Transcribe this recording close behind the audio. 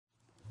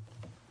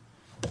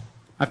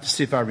I have to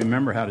see if I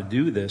remember how to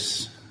do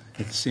this.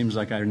 It seems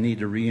like I need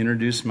to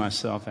reintroduce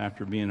myself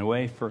after being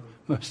away for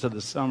most of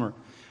the summer.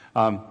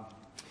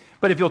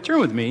 But if you'll turn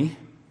with me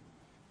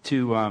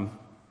to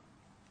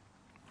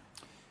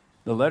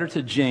the letter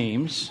to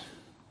James.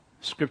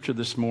 Scripture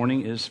this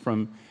morning is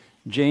from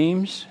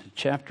James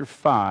chapter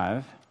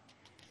 5,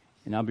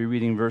 and I'll be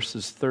reading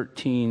verses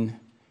 13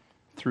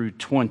 through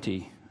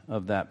 20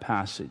 of that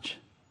passage.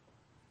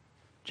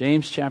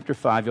 James chapter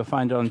 5, you'll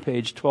find it on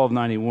page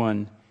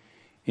 1291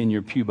 in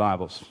your pew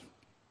Bibles.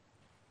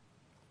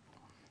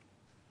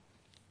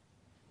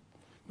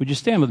 Would you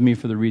stand with me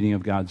for the reading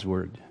of God's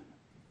Word?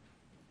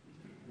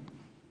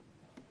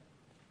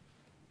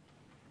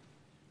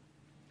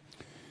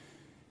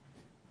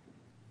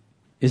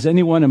 Is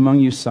anyone among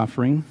you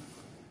suffering?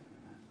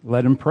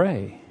 Let him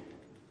pray.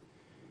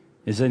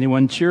 Is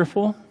anyone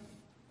cheerful?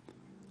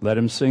 Let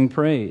him sing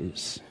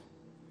praise.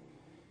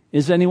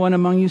 Is anyone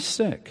among you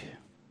sick?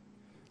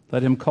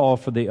 Let him call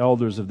for the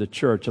elders of the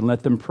church and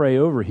let them pray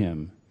over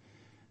him,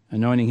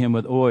 anointing him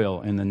with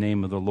oil in the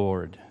name of the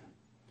Lord.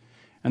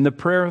 And the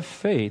prayer of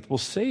faith will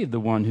save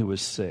the one who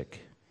is sick,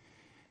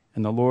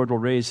 and the Lord will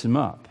raise him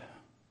up.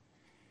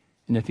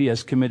 And if he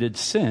has committed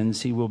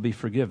sins, he will be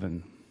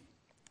forgiven.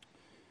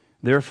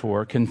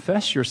 Therefore,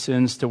 confess your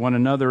sins to one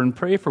another and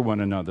pray for one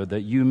another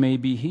that you may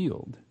be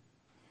healed.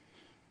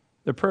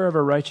 The prayer of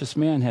a righteous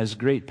man has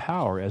great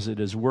power as it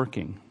is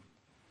working.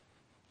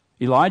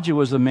 Elijah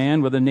was a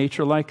man with a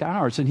nature like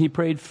ours, and he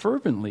prayed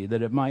fervently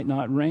that it might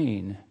not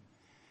rain.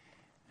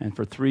 And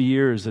for 3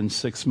 years and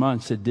 6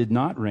 months it did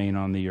not rain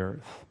on the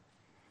earth.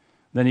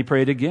 Then he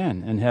prayed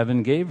again, and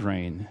heaven gave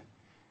rain,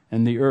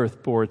 and the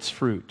earth bore its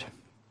fruit.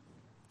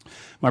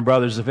 My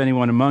brothers, if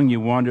anyone among you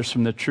wanders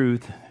from the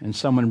truth and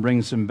someone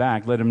brings him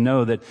back, let him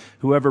know that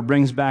whoever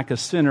brings back a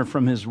sinner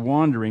from his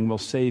wandering will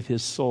save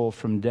his soul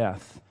from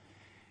death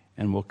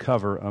and will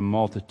cover a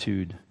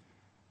multitude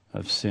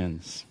of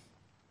sins.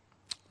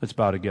 Let's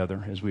bow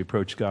together as we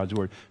approach God's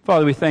Word.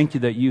 Father, we thank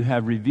you that you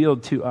have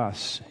revealed to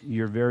us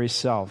your very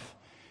self.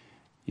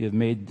 You have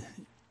made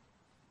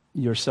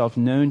yourself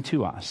known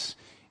to us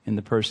in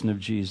the person of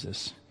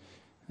Jesus.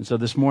 And so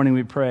this morning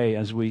we pray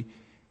as we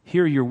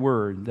hear your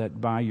word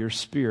that by your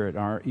Spirit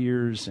our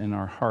ears and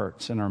our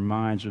hearts and our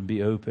minds would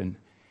be open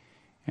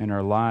and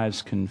our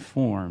lives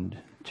conformed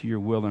to your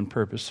will and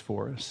purpose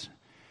for us.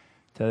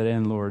 To that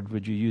end, Lord,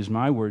 would you use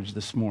my words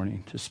this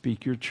morning to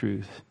speak your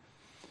truth.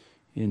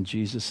 In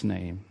Jesus'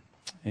 name,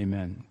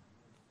 amen.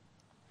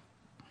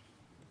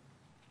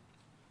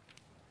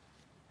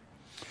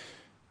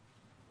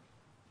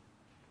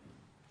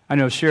 I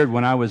know shared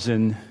when I was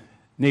in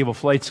Naval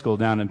Flight School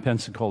down in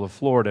Pensacola,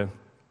 Florida.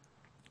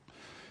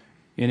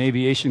 In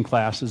aviation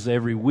classes,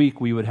 every week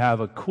we would have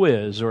a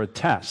quiz or a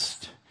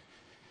test,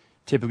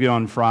 typically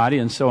on Friday.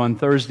 And so on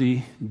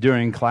Thursday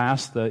during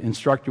class, the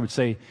instructor would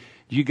say,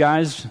 do you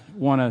guys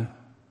want to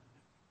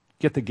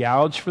get the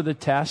gouge for the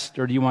test,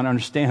 or do you want to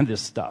understand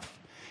this stuff?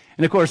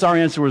 And of course, our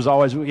answer was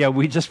always, yeah,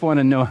 we just want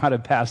to know how to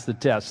pass the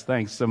test.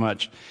 Thanks so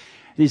much.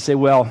 And he'd say,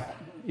 well,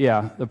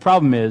 yeah, the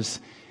problem is,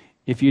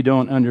 if you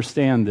don't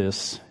understand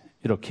this,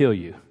 it'll kill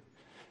you.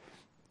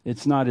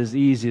 It's not as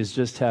easy as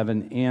just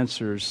having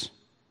answers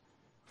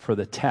for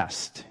the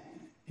test.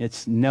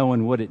 It's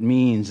knowing what it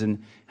means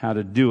and how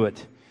to do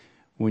it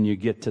when you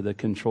get to the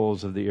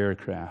controls of the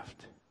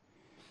aircraft.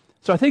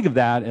 So I think of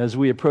that as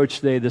we approach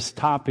today this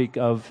topic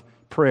of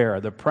prayer,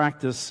 the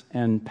practice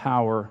and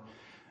power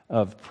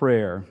of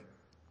prayer.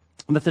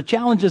 That the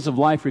challenges of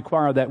life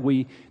require that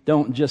we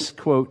don't just,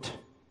 quote,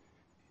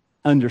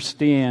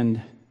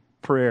 understand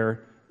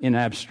prayer in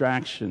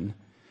abstraction,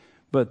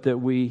 but that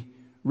we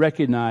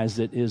recognize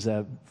it is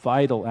a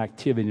vital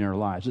activity in our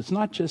lives. It's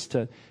not just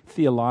a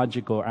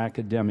theological or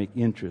academic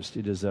interest.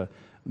 It is a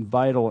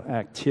vital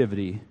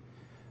activity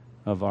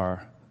of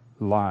our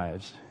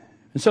lives.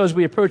 And so as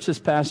we approach this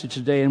passage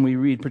today and we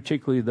read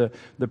particularly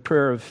the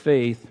prayer of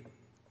faith,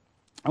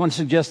 I want to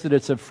suggest that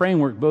it's a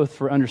framework both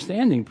for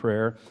understanding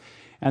prayer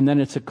and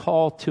then it's a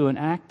call to an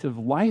active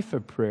life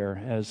of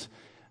prayer as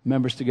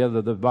members together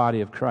of the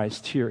body of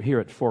Christ here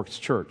at Forks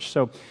Church.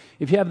 So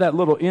if you have that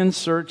little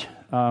insert,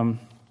 you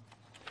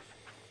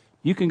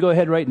can go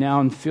ahead right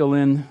now and fill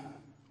in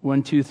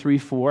 1, 2, 3,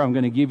 4. I'm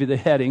going to give you the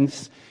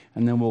headings,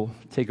 and then we'll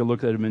take a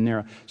look at them in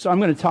there. So I'm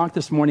going to talk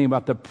this morning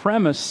about the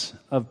premise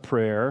of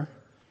prayer,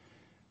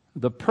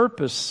 the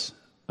purpose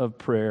of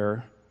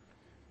prayer,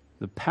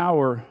 the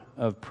power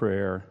of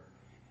prayer,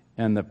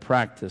 and the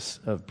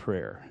practice of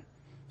prayer.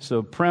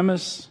 So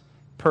premise,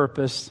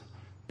 purpose,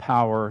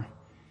 power,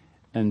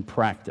 and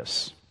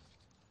practice.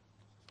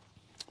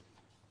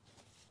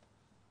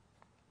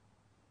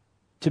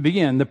 To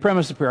begin, the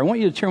premise of prayer, I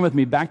want you to turn with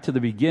me back to the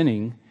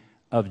beginning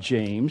of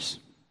James,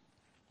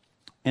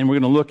 and we're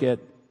going to look at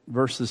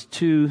verses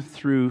 2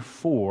 through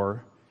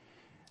 4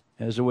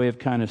 as a way of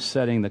kind of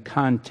setting the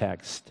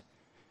context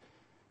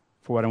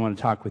for what I want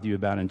to talk with you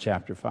about in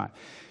chapter 5.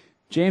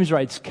 James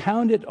writes,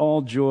 "Count it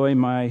all joy,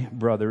 my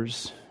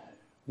brothers,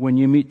 when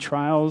you meet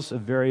trials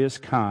of various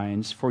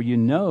kinds, for you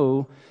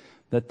know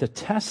that the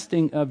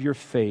testing of your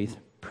faith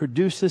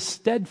produces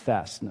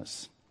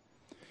steadfastness.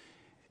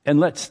 And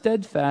let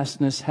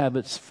steadfastness have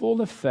its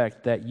full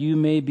effect, that you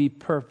may be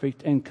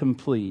perfect and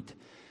complete,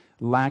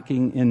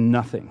 lacking in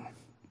nothing.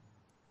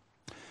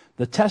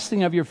 The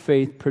testing of your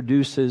faith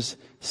produces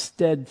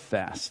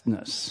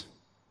steadfastness,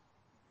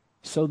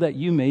 so that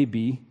you may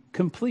be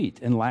complete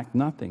and lack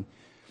nothing.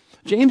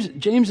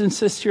 James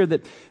insists here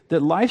that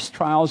life's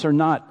trials are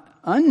not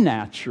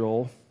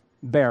unnatural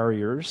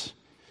barriers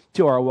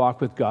to our walk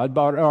with God,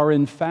 but are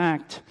in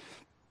fact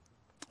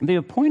the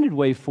appointed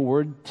way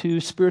forward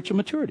to spiritual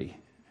maturity.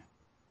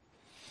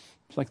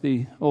 It's like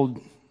the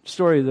old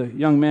story of the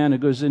young man who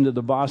goes into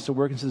the boss to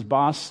work and says,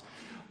 "Boss,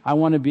 I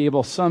want to be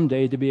able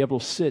someday to be able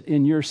to sit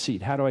in your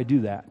seat. How do I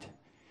do that?"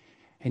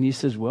 And he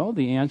says, "Well,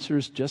 the answer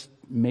is just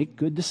make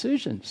good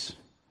decisions."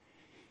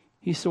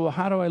 He said, "Well,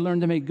 how do I learn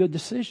to make good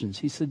decisions?"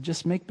 He said,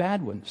 "Just make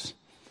bad ones."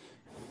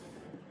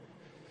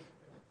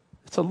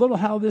 It's a little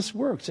how this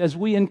works. As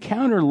we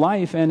encounter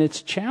life and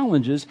its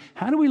challenges,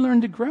 how do we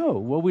learn to grow?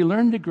 Well, we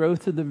learn to grow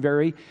through the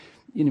very,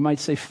 you might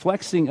say,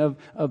 flexing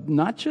of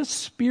not just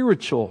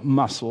spiritual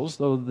muscles,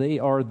 though they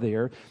are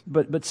there,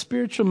 but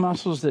spiritual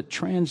muscles that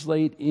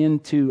translate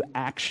into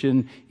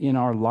action in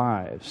our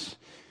lives.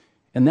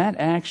 And that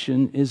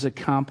action is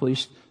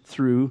accomplished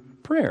through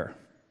prayer.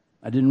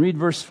 I didn't read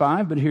verse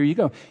 5, but here you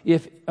go.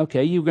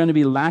 You're going to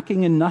be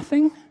lacking in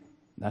nothing.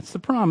 That's the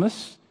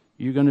promise.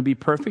 You're going to be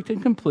perfect and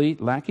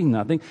complete, lacking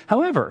nothing.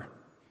 However,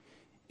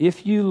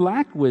 if you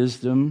lack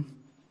wisdom,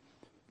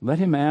 let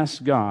him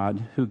ask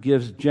God, who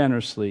gives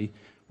generously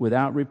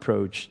without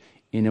reproach,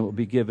 and it will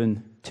be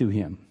given to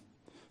him.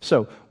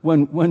 So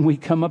when we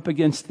come up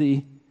against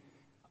the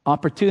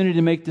opportunity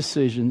to make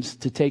decisions,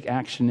 to take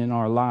action in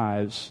our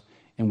lives,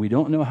 and we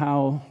don't know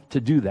how to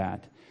do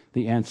that,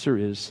 the answer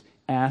is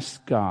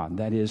ask God.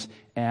 That is,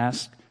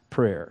 ask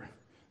prayer.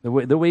 The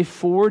way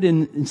forward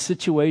in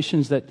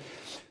situations that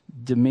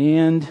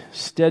demand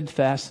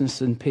steadfastness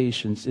and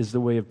patience is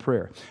the way of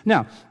prayer.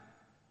 Now,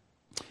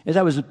 as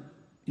I was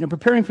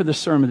preparing for the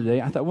sermon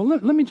today, I thought, well,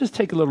 let me just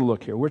take a little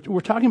look here.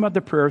 We're talking about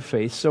the prayer of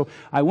faith. So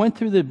I went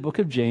through the book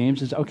of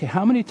James and said, okay,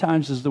 how many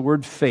times does the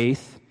word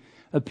faith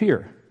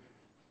appear?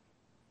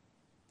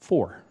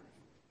 4.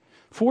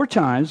 4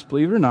 times,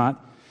 believe it or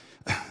not,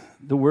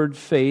 the word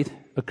faith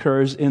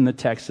occurs in the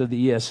text of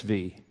the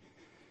ESV.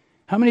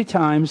 How many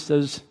times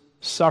does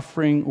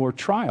suffering or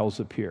trials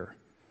appear?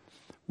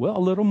 Well, a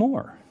little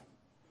more.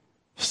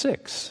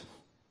 6.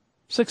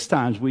 6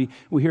 times we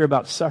hear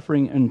about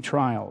suffering and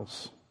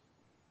trials.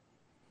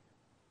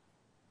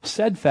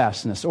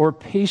 Steadfastness or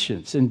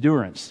patience,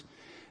 endurance.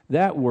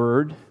 That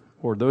word,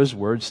 or those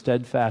words,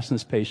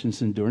 steadfastness,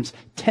 patience, endurance,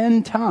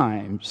 10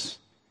 times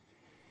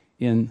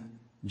in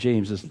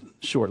James's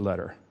short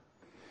letter.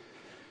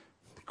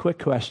 Quick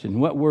question.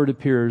 What word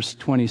appears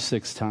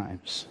 26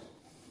 times?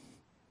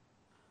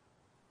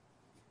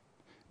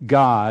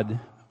 God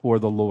or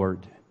the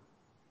Lord.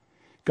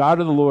 God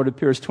or the Lord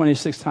appears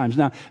 26 times.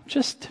 Now,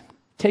 just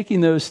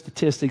taking those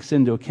statistics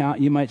into account,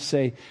 you might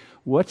say,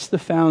 what's the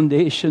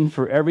foundation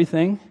for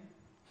everything?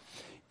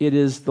 It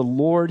is the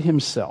Lord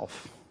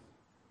himself.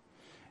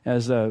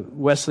 As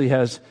Wesley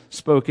has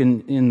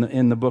spoken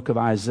in the book of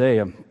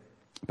Isaiah,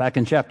 back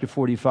in chapter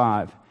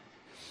 45,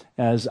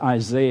 as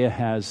Isaiah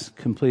has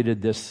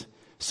completed this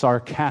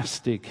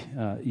sarcastic,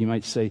 you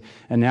might say,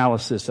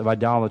 analysis of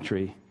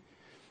idolatry,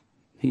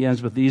 he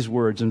ends with these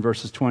words in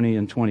verses 20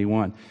 and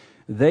 21.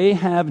 They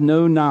have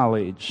no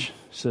knowledge,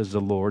 says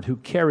the Lord, who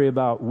carry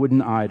about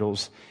wooden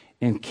idols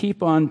and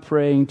keep on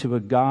praying to a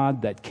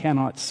God that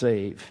cannot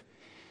save.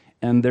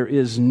 And there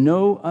is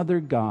no other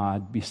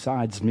God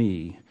besides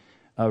me,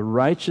 a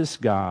righteous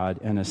God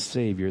and a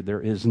Savior.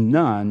 There is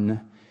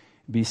none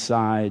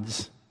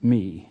besides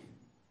me.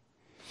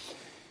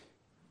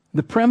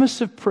 The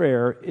premise of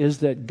prayer is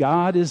that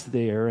God is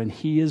there and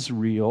he is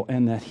real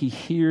and that he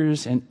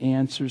hears and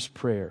answers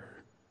prayer.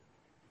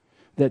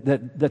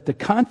 That the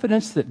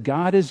confidence that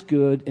God is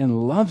good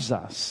and loves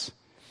us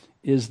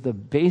is the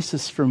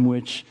basis from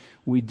which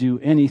we do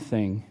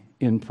anything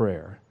in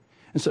prayer.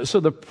 And so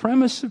the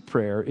premise of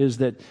prayer is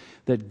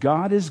that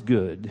God is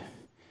good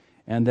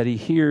and that he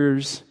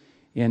hears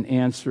and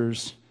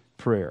answers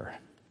prayer.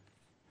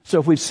 So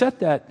if we've set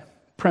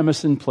that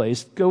premise in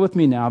place, go with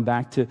me now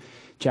back to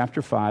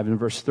chapter 5 and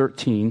verse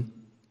 13.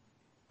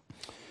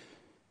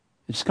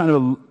 It's kind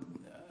of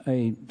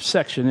a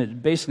section, it's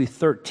basically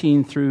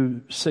 13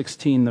 through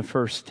 16, the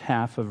first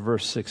half of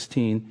verse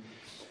 16.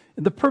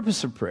 The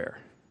purpose of prayer.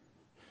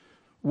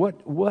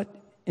 What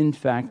in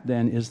fact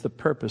then is the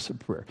purpose of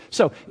prayer?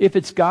 So if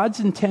it's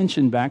God's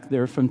intention back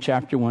there from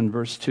chapter 1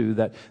 verse 2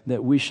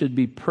 that we should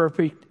be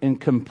perfect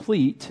and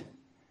complete,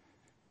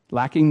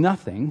 lacking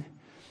nothing,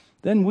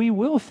 then we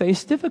will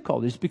face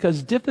difficulties,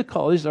 because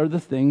difficulties are the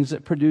things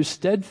that produce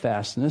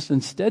steadfastness,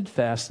 and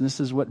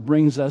steadfastness is what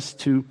brings us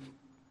to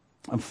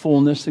a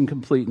fullness and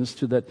completeness,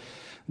 to that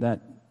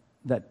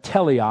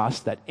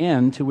teleos, that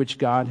end to which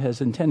God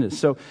has intended.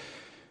 So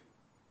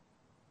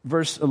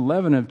verse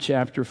 11 of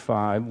chapter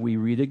 5, we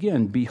read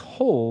again,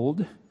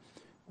 behold,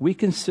 we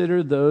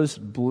consider those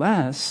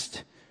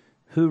blessed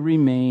who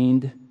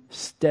remained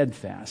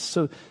steadfast.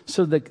 So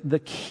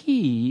the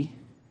key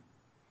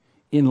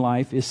in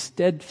life is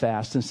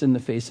steadfastness in the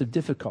face of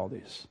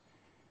difficulties.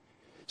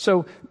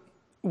 So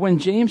when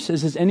James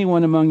says, is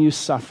anyone among you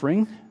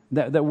suffering?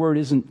 That word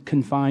isn't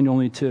confined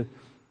only to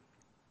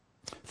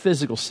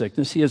physical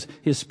sickness. He has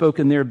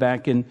spoken there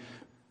back in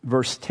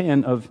verse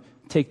 10 of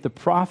take the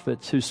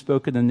prophets who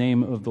spoke in the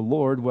name of the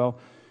Lord. Well,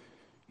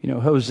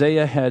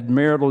 Hosea had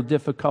marital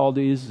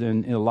difficulties,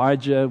 and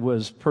Elijah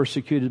was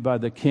persecuted by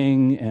the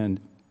king, and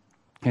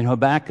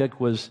Habakkuk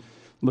was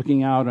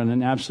looking out on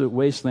an absolute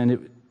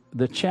wasteland.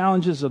 The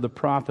challenges of the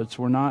prophets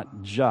were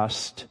not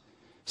just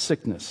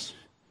sickness.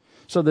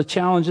 So the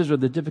challenges or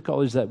the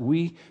difficulties that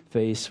we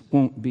face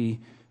won't be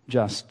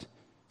just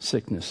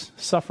sickness.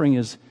 Suffering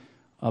is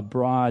a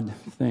broad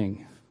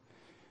thing.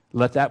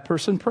 Let that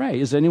person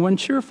pray. Is anyone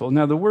cheerful?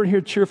 Now, the word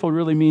here, cheerful,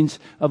 really means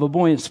of a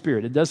buoyant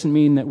spirit. It doesn't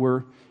mean that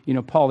we're,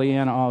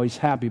 Pollyanna, always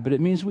happy, but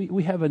it means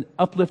we have an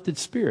uplifted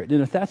spirit.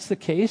 And if that's the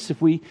case, if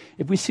we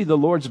see the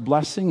Lord's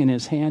blessing and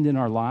His hand in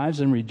our lives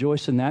and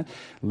rejoice in that,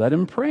 let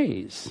Him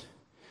praise.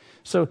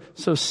 So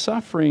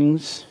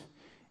sufferings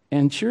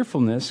and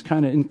cheerfulness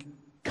kind of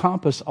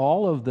encompass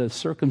all of the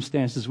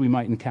circumstances we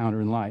might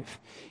encounter in life.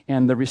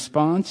 And the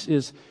response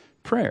is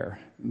prayer,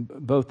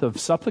 both of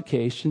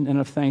supplication and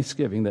of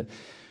thanksgiving. That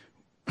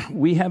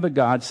we have a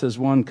God, says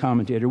one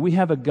commentator, we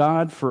have a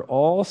God for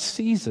all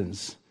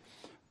seasons,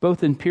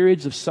 both in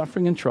periods of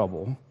suffering and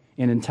trouble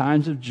and in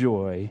times of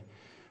joy.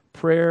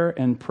 Prayer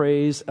and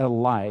praise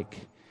alike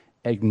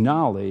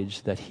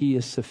acknowledge that He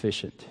is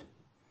sufficient.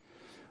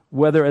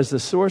 Whether as the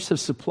source of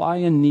supply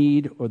and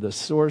need or the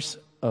source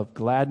of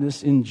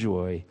gladness and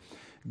joy,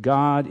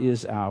 God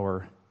is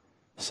our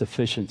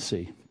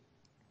sufficiency.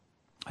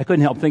 I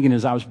couldn't help thinking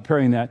as I was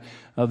preparing that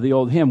of the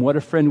old hymn, what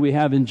a friend we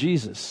have in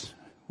Jesus.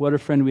 What a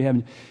friend we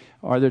have.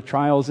 Are there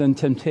trials and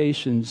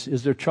temptations?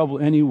 Is there trouble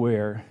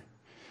anywhere?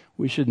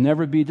 We should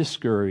never be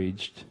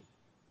discouraged.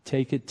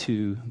 Take it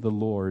to the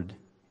Lord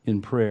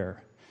in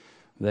prayer.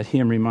 That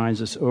hymn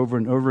reminds us over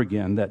and over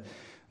again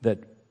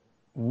that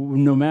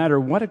no matter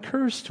what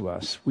occurs to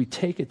us, we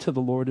take it to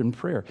the Lord in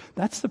prayer.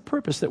 That's the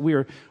purpose, that we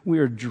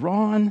are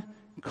drawn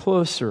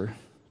closer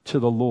to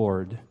the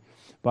Lord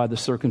by the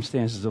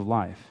circumstances of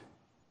life.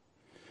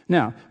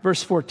 Now,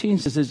 verse 14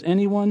 says, is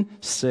anyone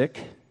sick?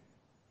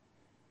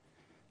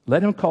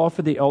 Let him call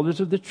for the elders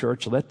of the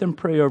church. Let them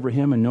pray over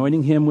him,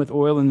 anointing him with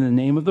oil in the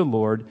name of the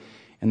Lord.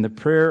 And the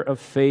prayer of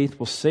faith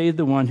will save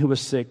the one who is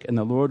sick, and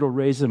the Lord will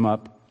raise him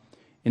up.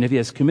 And if he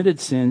has committed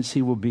sins,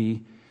 he will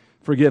be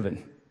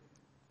forgiven.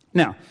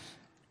 Now,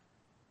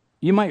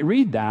 you might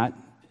read that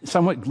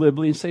somewhat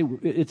glibly and say,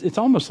 it's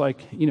almost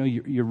like,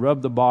 you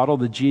rub the bottle,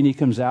 the genie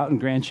comes out and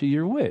grants you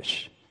your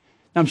wish.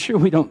 Now, I'm sure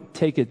we don't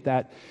take it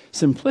that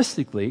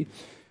simplistically,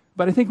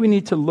 but I think we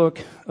need to look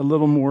a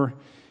little more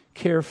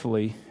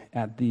carefully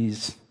at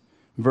these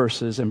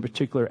verses and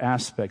particular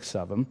aspects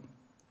of them.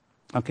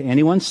 Okay,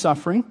 anyone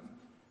suffering?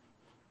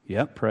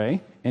 Yep,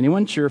 pray.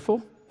 Anyone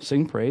cheerful?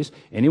 Sing praise.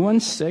 Anyone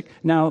sick?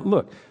 Now,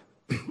 look,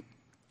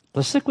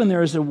 the sick one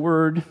there is a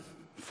word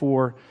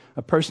for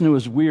a person who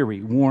is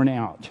weary, worn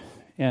out.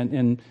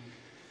 And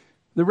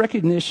the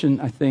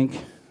recognition, I think,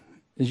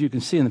 as you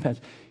can see in the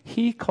passage,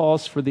 he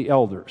calls for the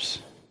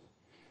elders.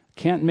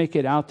 Can't make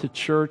it out to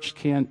church,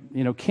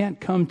 can't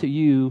come to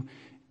you,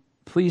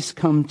 please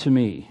come to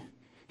me.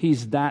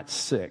 He's that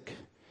sick.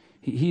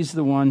 He's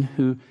the one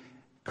who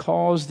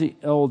calls the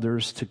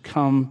elders to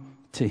come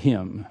to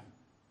him,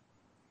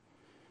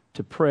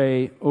 to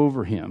pray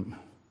over him,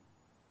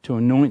 to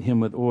anoint him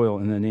with oil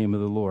in the name of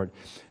the Lord.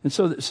 And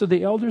so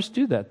the elders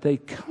do that. They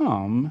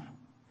come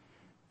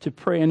to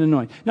pray and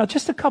anoint. Now,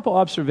 just a couple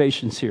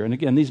observations here. And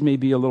again, these may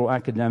be a little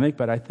academic,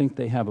 but I think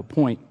they have a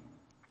point.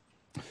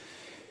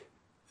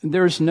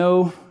 There's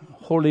no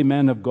holy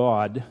man of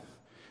God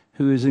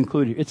who is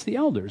included. It's the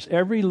elders.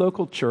 Every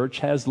local church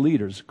has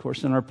leaders. Of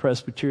course, in our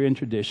Presbyterian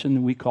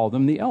tradition, we call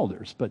them the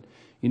elders. But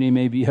you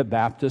may be a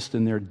Baptist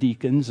and they're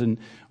deacons and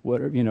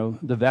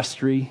the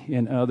vestry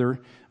in other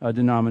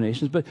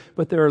denominations.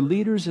 But there are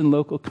leaders in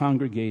local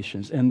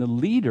congregations, and the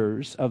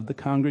leaders of the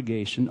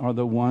congregation are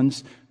the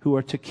ones who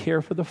are to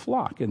care for the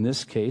flock. In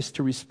this case,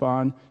 to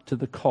respond to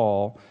the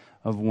call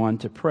of one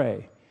to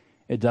pray.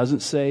 It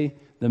doesn't say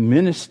the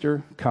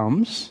minister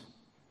comes,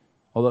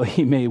 although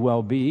he may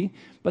well be,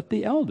 but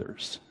the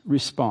elders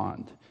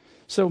respond.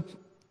 So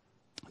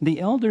the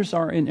elders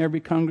are in every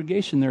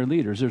congregation, they're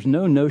leaders. There's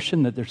no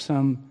notion that there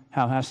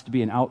somehow has to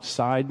be an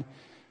outside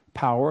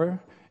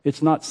power.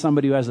 It's not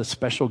somebody who has a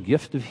special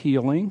gift of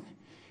healing.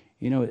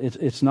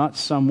 It's not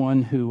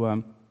someone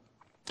who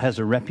has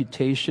a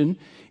reputation.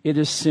 It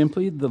is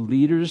simply the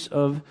leaders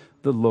of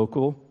the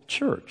local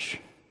church.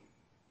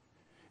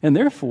 And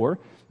therefore,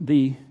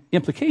 the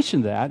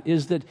implication of that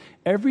is that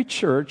every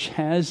church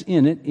has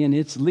in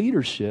its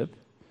leadership,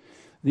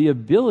 the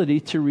ability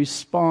to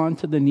respond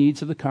to the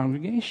needs of the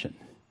congregation.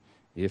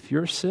 If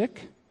you're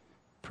sick,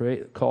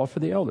 pray, call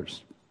for the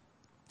elders.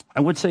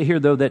 I would say here,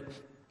 though, that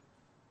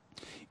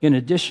in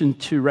addition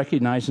to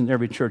recognizing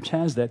every church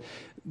has that,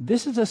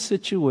 this is a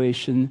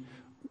situation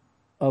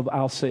of,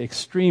 I'll say,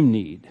 extreme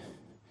need.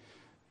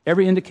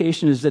 Every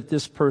indication is that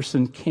this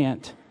person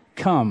can't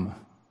come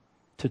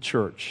to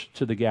church,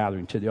 to the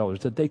gathering, to the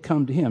elders, that they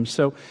come to him.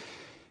 So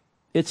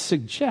it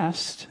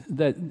suggests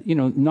that,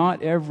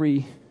 not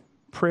every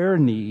prayer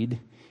need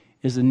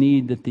is a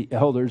need that the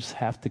elders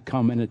have to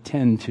come and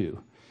attend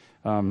to.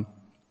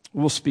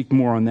 We'll speak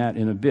more on that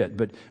in a bit,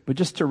 but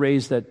just to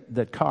raise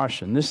that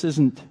caution. This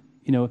isn't,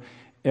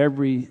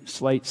 every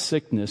slight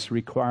sickness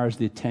requires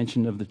the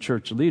attention of the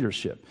church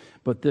leadership,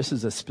 but this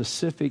is a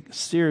specific,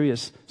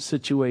 serious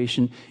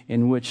situation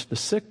in which the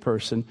sick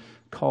person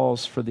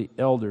calls for the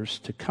elders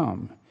to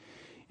come.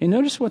 And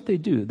notice what they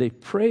do. They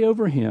pray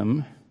over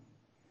him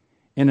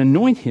and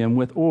anoint him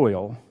with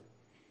oil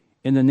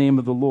in the name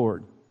of the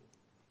Lord.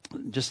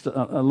 Just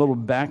a little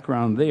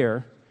background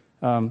there.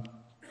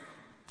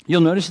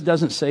 You'll notice it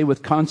doesn't say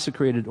with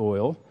consecrated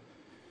oil.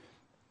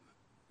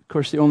 Of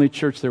course, the only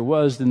church there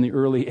was in the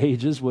early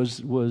ages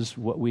was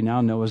what we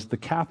now know as the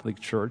Catholic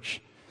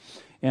Church.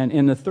 And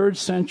in the 3rd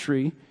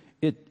century,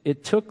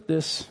 it took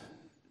this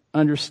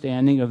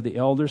understanding of the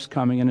elders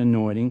coming and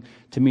anointing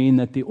to mean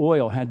that the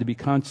oil had to be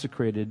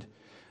consecrated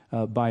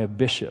by a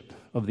bishop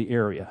of the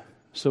area.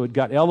 So it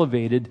got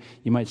elevated,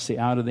 you might say,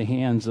 out of the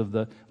hands of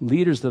the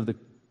leaders of the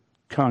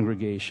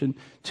congregation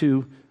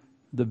to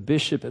the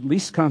bishop at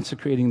least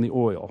consecrating the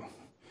oil.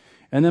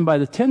 And then by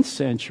the 10th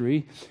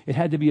century, it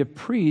had to be a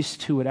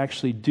priest who would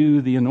actually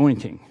do the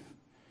anointing.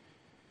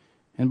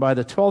 And by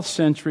the 12th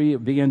century,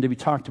 it began to be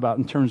talked about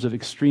in terms of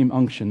extreme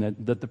unction,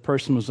 that the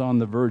person was on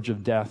the verge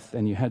of death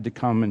and you had to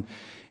come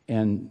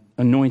and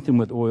anoint them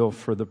with oil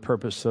for the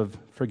purpose of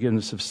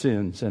forgiveness of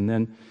sins. And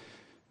then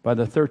by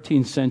the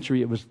 13th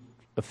century, it was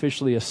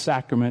officially a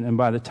sacrament. And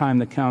by the time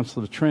the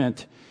Council of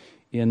Trent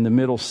in the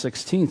middle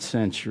 16th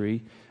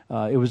century,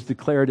 it was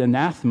declared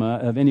anathema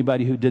of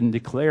anybody who didn't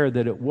declare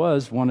that it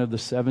was one of the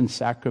 7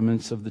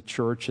 sacraments of the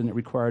church and it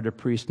required a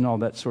priest and all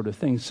that sort of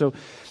thing. So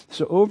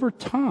over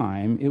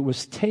time, it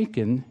was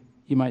taken,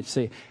 you might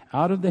say,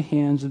 out of the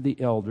hands of the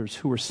elders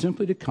who were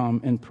simply to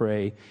come and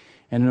pray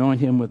and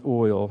anoint him with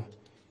oil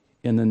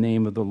in the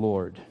name of the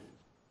Lord.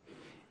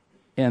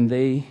 And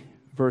they,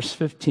 verse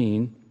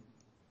 15,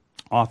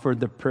 offered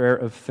the prayer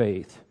of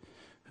faith,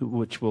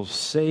 which will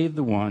save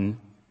the one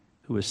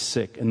who is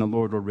sick, and the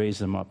Lord will raise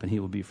him up, and he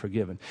will be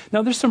forgiven.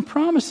 Now, there's some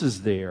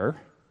promises there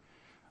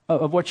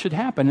of what should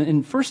happen.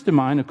 And first in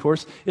mind, of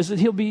course, is that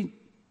he'll be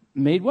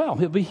made well.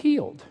 He'll be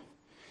healed.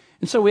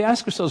 And so we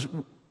ask ourselves,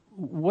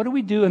 what do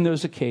we do in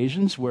those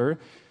occasions where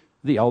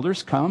the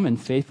elders come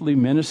and faithfully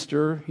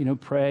minister,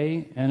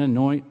 pray and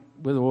anoint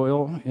with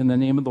oil in the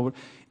name of the Lord,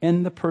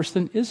 and the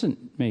person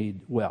isn't made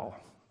well?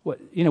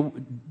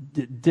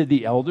 Did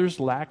the elders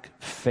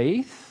lack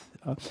faith?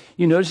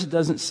 You notice it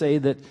doesn't say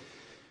that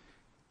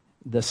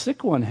the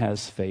sick one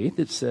has faith.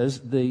 It says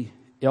the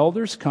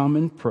elders come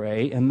and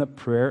pray in the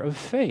prayer of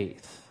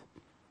faith.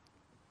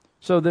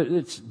 So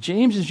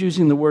James is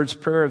using the words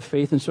prayer of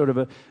faith in sort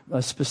of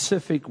a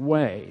specific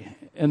way.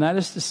 And that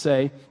is to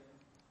say,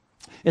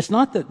 it's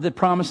not that the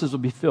promises will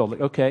be filled.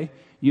 Like, okay,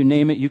 you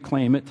name it, you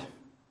claim it,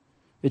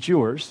 it's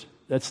yours.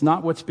 That's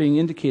not what's being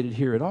indicated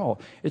here at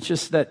all. It's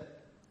just that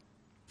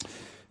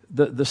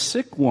the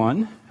sick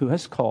one who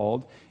has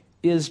called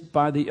is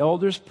by the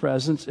elders'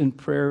 presence in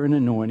prayer and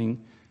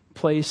anointing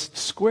placed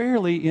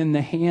squarely in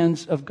the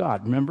hands of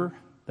God. Remember,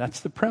 that's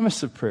the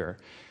premise of prayer.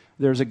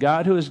 There's a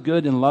God who is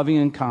good and loving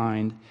and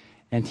kind,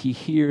 and he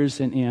hears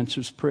and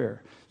answers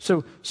prayer.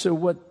 So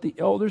what the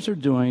elders are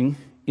doing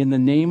in the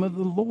name of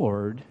the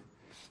Lord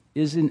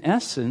is in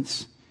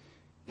essence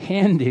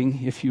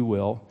handing, if you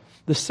will,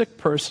 the sick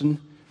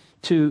person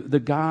to the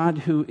God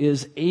who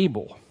is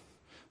able,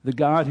 the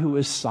God who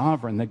is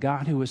sovereign, the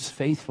God who is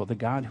faithful, the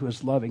God who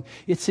is loving.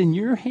 It's in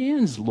your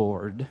hands,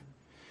 Lord,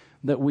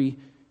 that we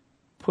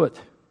put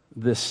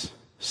this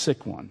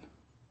sick one.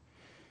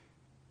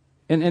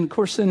 And of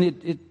course, then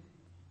it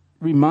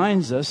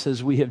reminds us,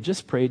 as we have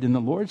just prayed in the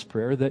Lord's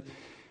Prayer, that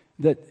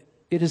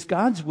it is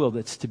God's will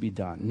that's to be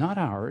done, not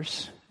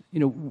ours.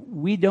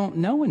 We don't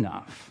know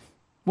enough.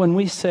 When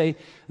we say,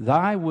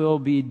 thy will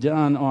be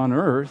done on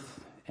earth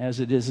as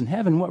it is in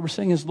heaven, what we're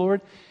saying is,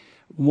 Lord,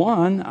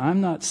 one, I'm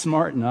not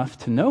smart enough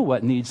to know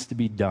what needs to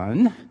be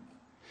done.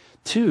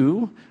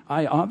 Two,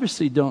 I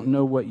obviously don't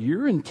know what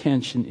your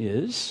intention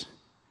is.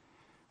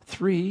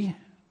 3,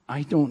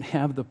 I don't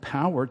have the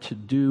power to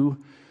do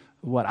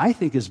what I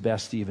think is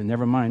best even,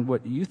 never mind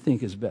what you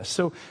think is best.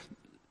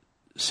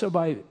 So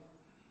by,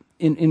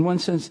 in one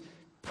sense,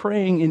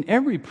 praying in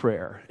every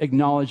prayer,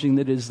 acknowledging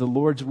that it is the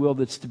Lord's will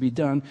that's to be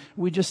done,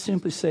 we just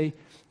simply say,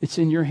 it's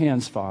in your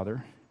hands,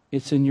 Father.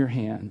 It's in your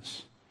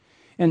hands.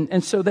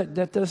 And so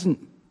that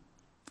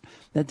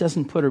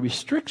doesn't put a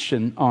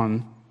restriction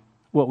on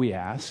what we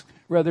ask.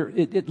 Rather,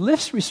 it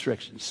lifts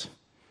restrictions.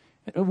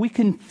 We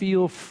can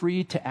feel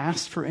free to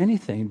ask for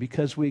anything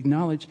because we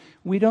acknowledge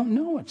we don't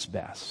know what's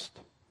best.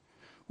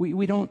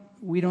 We don't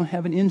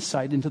have an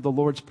insight into the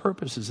Lord's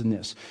purposes in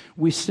this.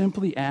 We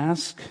simply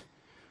ask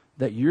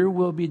that your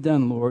will be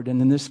done, Lord,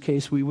 and in this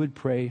case we would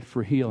pray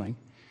for healing.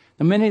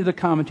 Now, many of the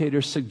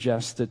commentators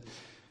suggest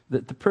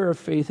that the prayer of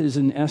faith is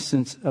in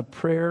essence a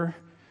prayer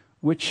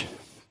which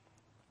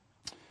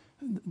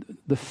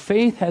the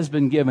faith has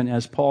been given,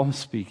 as Paul is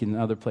speaking in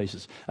other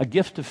places, a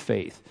gift of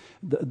faith.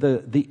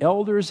 The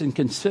elders, in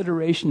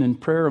consideration and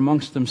prayer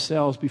amongst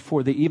themselves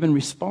before they even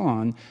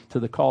respond to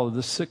the call of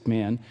the sick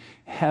man,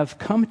 have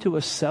come to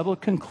a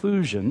settled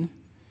conclusion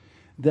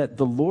that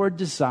the Lord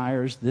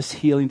desires this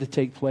healing to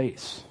take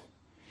place.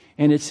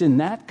 And it's in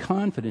that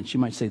confidence, you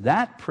might say,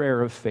 that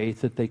prayer of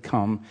faith that they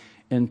come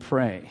and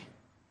pray.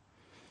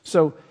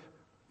 So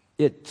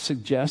it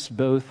suggests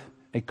both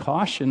a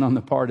caution on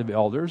the part of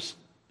elders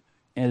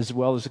as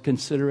well as a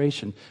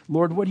consideration.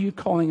 Lord, what are you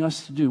calling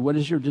us to do? What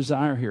is your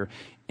desire here?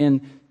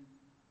 And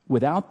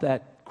without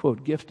that,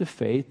 quote, gift of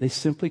faith, they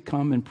simply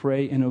come and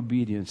pray in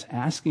obedience,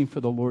 asking for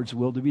the Lord's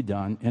will to be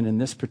done. And in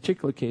this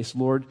particular case,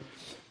 Lord,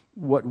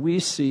 what we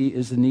see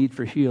is the need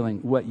for healing.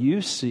 What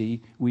you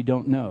see, we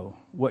don't know.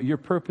 What your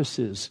purpose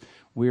is,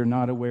 we are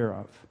not aware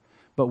of.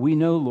 But we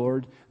know,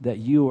 Lord, that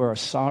you are a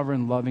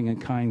sovereign, loving,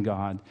 and kind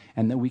God,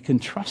 and that we can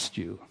trust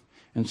you.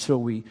 And so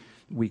we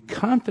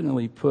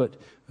confidently put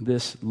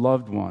this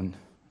loved one,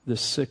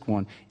 this sick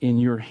one, in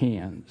your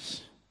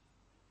hands.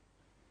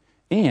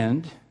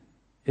 And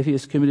if he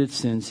has committed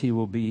sins, he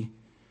will be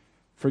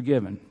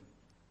forgiven.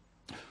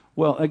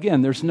 Well,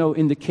 again, there's no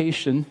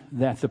indication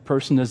that the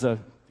person is a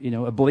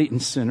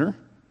blatant sinner.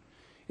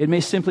 It may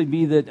simply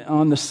be that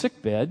on the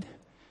sickbed,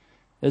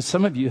 as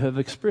some of you have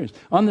experienced,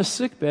 on the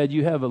sickbed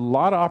you have a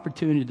lot of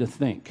opportunity to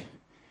think.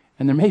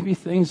 And there may be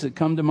things that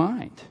come to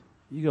mind.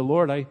 You go,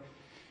 Lord, I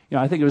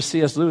think it was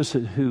C.S. Lewis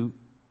who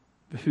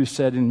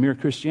said in Mere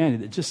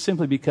Christianity that just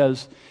simply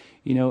because,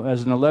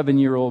 as an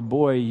 11-year-old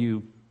boy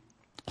you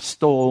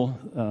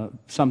stole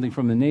something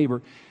from the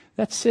neighbor,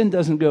 that sin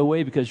doesn't go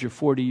away because you're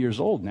 40 years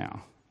old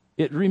now.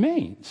 It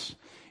remains.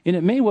 And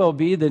it may well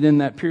be that in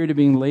that period of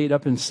being laid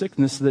up in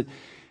sickness that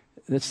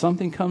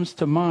something comes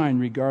to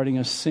mind regarding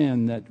a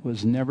sin that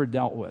was never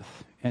dealt with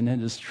and that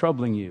is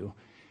troubling you,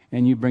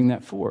 and you bring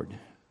that forward.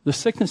 The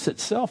sickness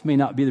itself may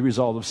not be the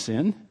result of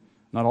sin.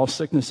 Not all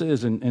sickness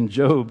is, and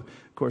Job,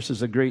 of course,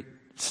 is a great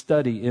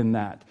study in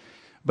that.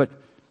 But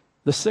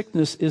the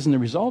sickness isn't a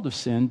result of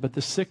sin, but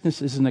the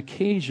sickness is an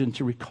occasion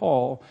to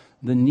recall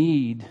the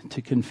need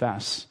to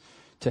confess,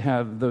 to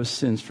have those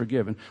sins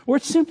forgiven. Or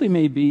it simply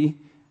may be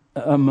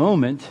a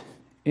moment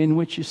in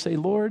which you say,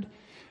 Lord,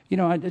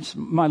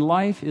 my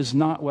life is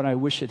not what I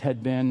wish it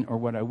had been or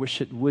what I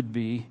wish it would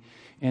be.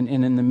 And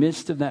in the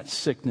midst of that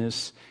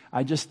sickness,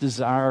 I just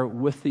desire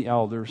with the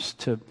elders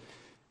to,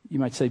 you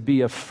might say,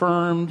 be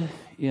affirmed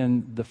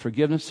in the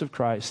forgiveness of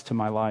Christ to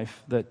my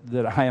life,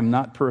 that I am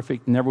not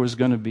perfect, never was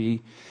going to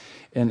be.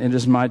 And it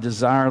is my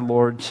desire,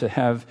 Lord, to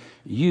have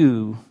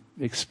you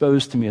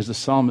exposed to me, as the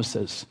psalmist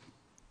says,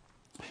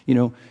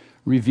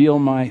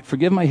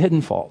 forgive my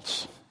hidden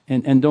faults,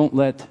 and don't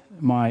let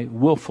my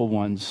willful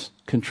ones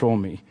control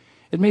me.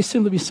 It may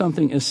simply be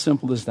something as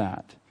simple as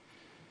that.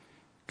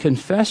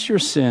 Confess your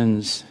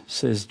sins,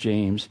 says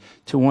James,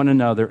 to one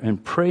another,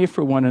 and pray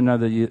for one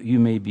another you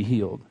may be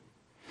healed.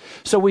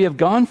 So we have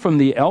gone from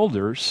the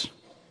elders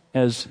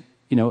as,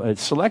 a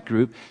select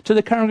group to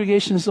the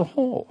congregation as a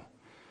whole.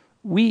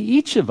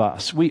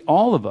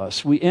 All of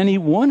us, any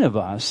one of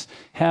us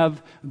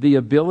have the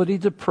ability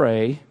to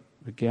pray,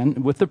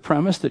 again, with the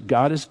premise that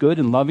God is good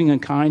and loving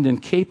and kind and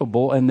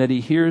capable, and that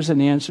he hears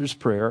and answers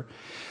prayer,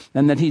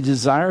 and that he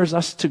desires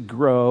us to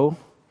grow.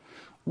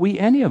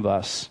 Any of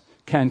us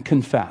can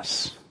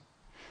confess.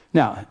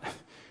 Now,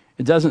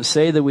 it doesn't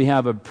say that we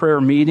have a prayer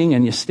meeting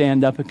and you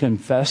stand up and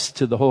confess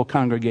to the whole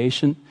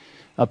congregation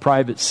a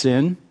private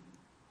sin.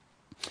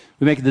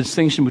 We make a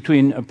distinction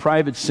between a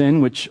private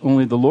sin, which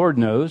only the Lord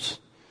knows.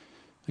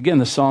 Again,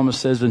 the psalmist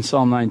says in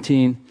Psalm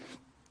 19,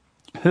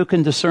 who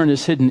can discern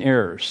his hidden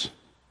errors?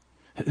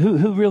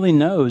 Who really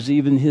knows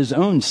even his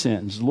own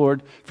sins?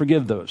 Lord,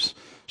 forgive those.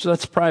 So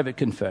that's private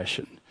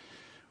confession.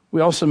 We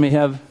also may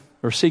have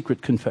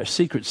secret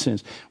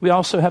sins. We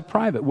also have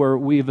private, where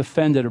we've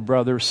offended a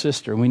brother or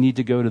sister, and we need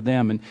to go to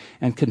them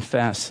and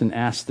confess and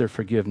ask their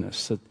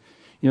forgiveness. That,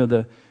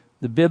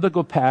 the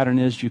biblical pattern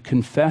is you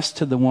confess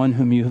to the one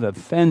whom you have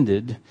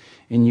offended,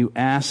 and you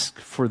ask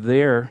for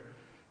their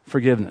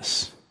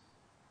forgiveness.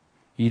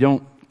 You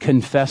don't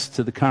confess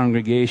to the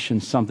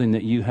congregation something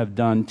that you have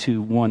done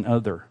to one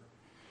other.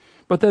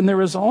 But then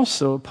there is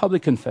also a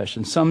public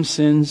confession. Some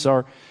sins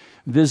are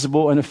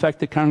visible and affect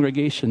the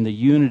congregation, the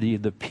unity,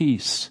 the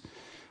peace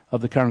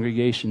of the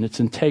congregation, its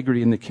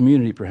integrity in the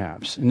community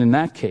perhaps. And in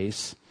that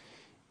case,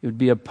 it would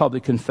be a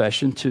public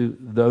confession to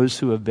those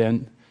who have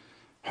been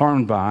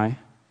harmed by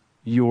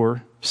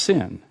your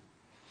sin.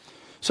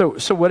 So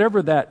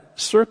whatever that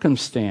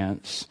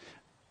circumstance,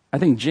 I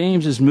think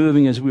James is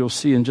moving, as we will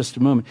see in just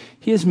a moment,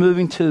 he is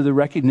moving to the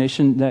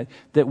recognition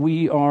that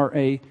we are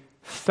a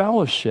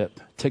fellowship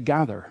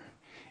together.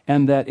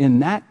 And that in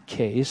that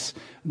case,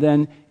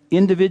 then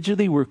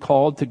individually we're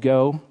called to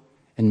go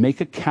and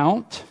make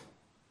account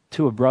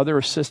to a brother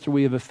or sister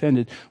we have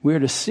offended. We are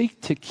to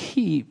seek to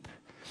keep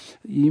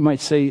you might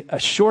say,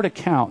 short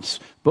accounts,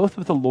 both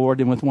with the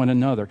Lord and with one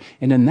another.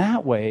 And in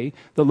that way,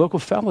 the local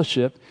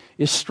fellowship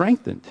is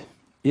strengthened.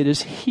 It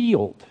is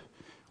healed.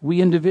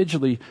 We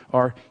individually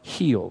are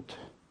healed.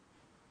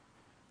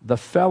 The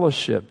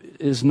fellowship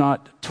is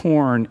not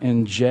torn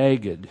and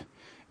jagged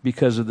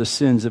because of the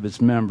sins of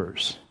its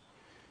members.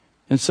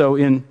 And so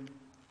in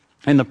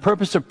the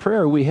purpose of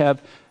prayer, we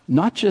have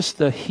not just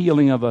the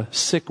healing of a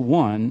sick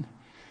one,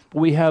 but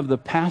we have the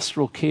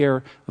pastoral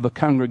care of a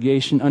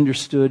congregation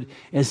understood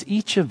as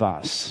each of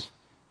us,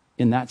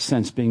 in that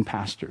sense, being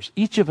pastors.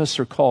 Each of us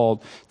are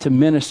called to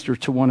minister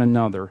to one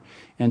another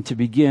and to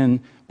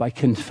begin by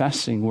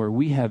confessing where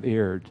we have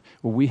erred,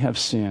 where we have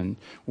sinned,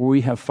 where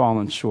we have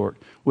fallen short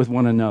with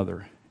one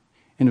another.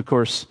 And of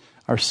course,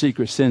 our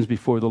secret sins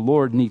before the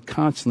Lord need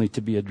constantly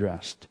to be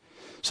addressed.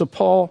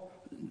 So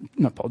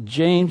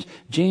James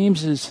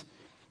is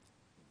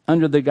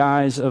under the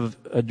guise of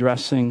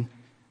addressing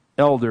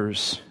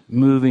elders,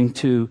 moving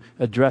to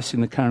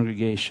addressing the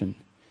congregation.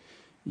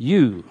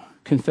 You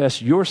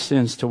confess your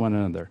sins to one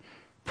another.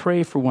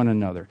 Pray for one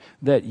another,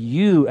 that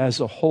you as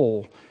a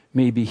whole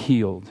may be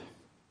healed.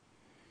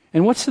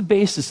 And what's the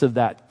basis of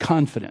that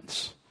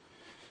confidence?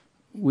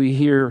 We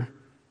hear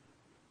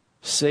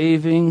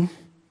saving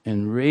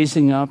and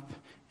raising up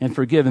and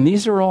forgiving.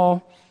 These are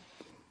all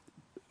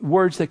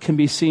words that can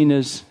be seen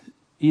as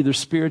either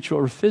spiritual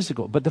or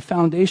physical. But the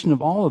foundation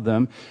of all of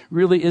them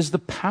really is the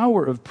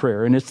power of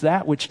prayer. And it's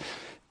that which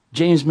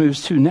James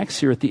moves to next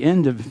here at the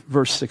end of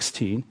verse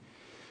 16.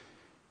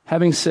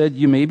 Having said,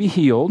 you may be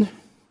healed,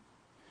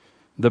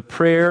 the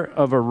prayer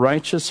of a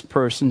righteous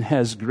person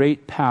has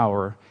great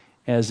power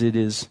as it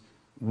is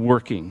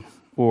working.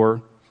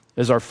 Or,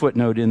 as our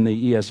footnote in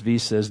the ESV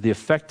says, the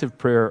effective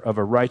prayer of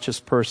a righteous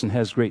person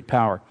has great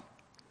power.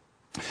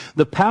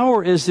 The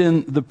power is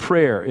in the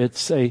prayer.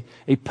 It's a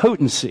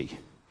potency.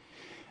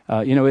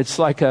 It's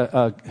like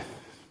you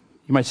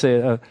might say,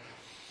 a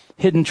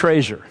hidden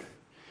treasure.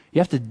 You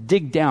have to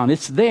dig down.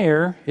 It's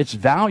there. It's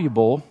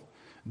valuable,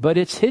 but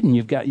it's hidden.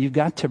 You've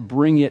got to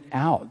bring it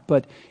out.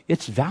 But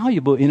it's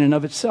valuable in and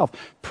of itself.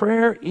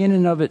 Prayer in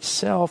and of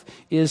itself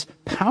is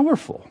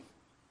powerful.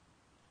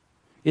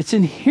 It's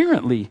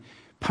inherently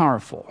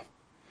powerful.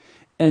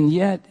 And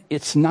yet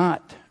it's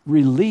not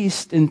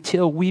released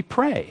until we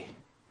pray.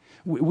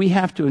 We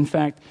have to, in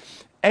fact,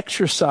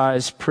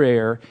 exercise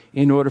prayer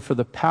in order for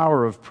the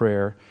power of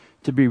prayer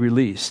to be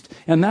released.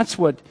 And that's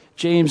what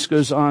James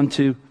goes on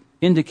to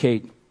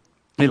indicate.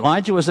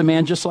 Elijah was a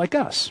man just like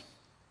us.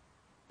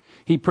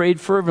 He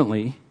prayed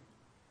fervently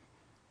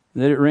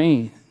that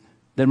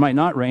it might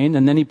not rain,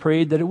 and then he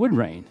prayed that it would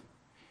rain.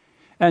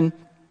 And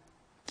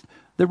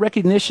the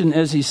recognition,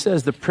 as he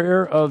says, the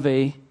prayer of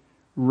a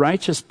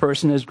righteous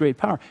person has great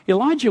power.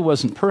 Elijah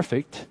wasn't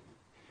perfect.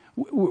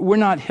 We're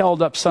not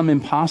held up some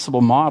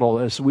impossible model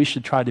as we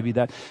should try to be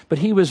that. But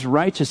he was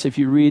righteous. If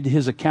you read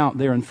his account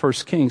there in 1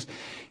 Kings,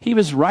 he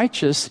was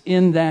righteous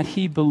in that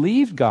he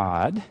believed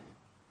God.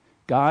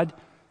 God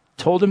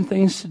told him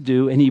things to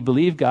do, and he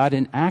believed God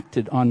and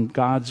acted on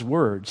God's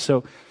word.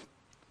 So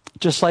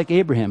just like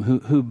Abraham,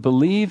 who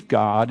believed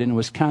God and it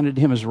was counted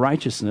to him as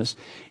righteousness,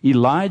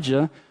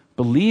 Elijah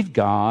believed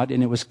God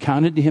and it was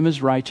counted to him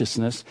as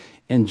righteousness.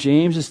 And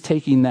James is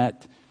taking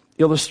that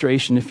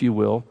illustration, if you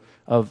will,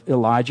 of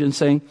Elijah and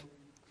saying,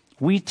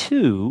 we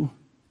too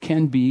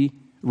can be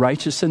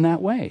righteous in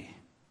that way.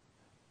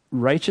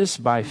 Righteous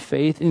by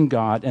faith in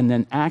God and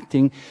then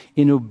acting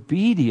in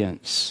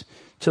obedience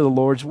to the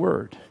Lord's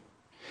word.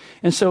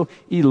 And so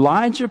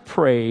Elijah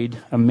prayed,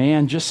 a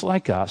man just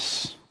like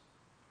us,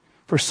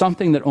 for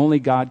something that only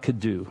God could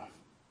do.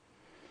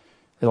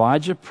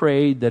 Elijah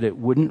prayed that it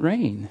wouldn't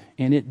rain,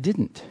 and it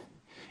didn't.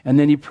 And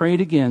then he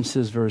prayed again,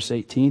 says verse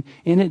 18,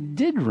 and it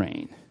did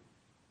rain.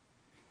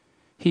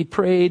 He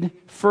prayed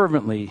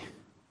fervently,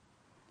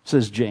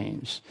 says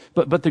James.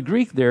 But the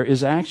Greek there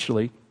is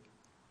actually,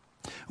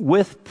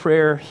 with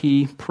prayer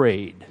he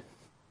prayed.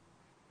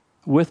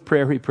 With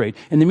prayer he prayed.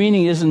 And the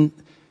meaning isn't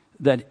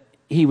that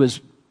he was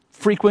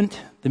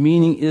frequent. The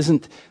meaning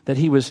isn't that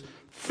he was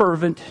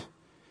fervent.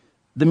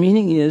 The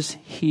meaning is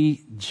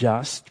he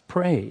just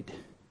prayed.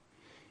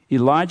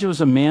 Elijah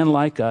was a man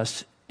like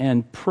us,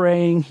 and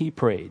praying he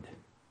prayed.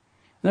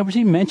 In other words,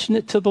 he mentioned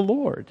it to the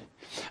Lord.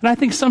 And I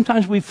think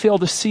sometimes we fail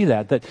to see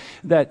that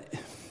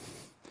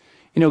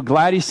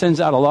Gladys sends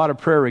out a lot of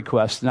prayer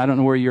requests, and I don't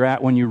know where you're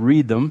at when you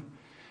read them.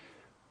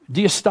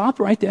 Do you stop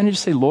right then and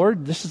just say,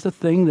 Lord, this is the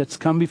thing that's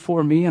come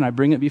before me, and I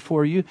bring it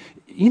before you?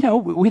 We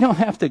don't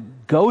have to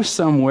go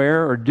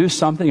somewhere or do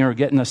something or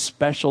get in a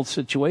special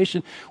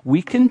situation.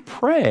 We can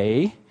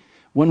pray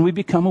when we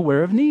become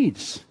aware of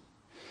needs.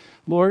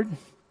 Lord,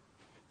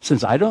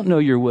 since I don't know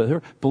you're with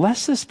her,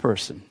 bless this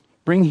person.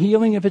 Bring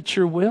healing if it's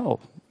your will.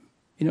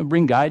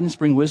 Bring guidance,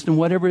 bring wisdom,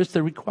 whatever is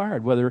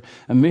required, whether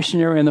a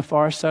missionary on the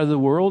far side of the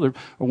world or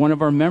one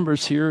of our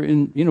members here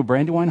in,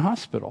 Brandywine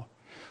Hospital.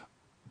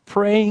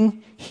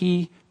 Praying,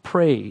 he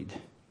prayed.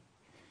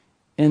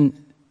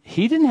 And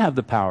he didn't have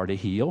the power to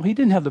heal. He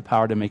didn't have the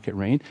power to make it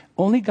rain.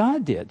 Only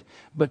God did.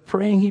 But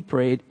praying, he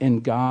prayed,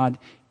 and God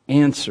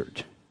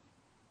answered.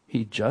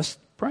 He just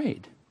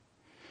prayed.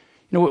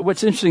 You know,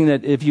 what's interesting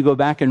that if you go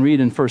back and read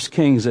in 1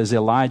 Kings as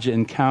Elijah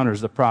encounters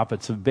the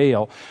prophets of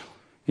Baal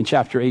in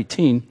chapter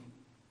 18,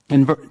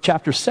 in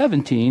chapter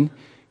 17,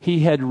 he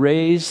had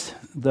raised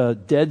the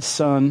dead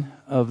son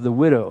of the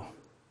widow.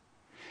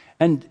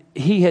 And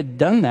he had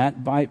done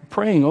that by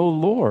praying, "Oh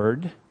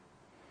Lord,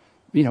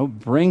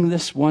 bring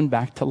this one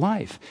back to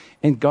life."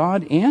 And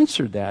God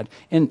answered that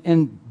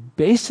and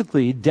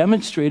basically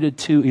demonstrated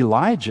to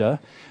Elijah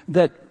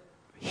that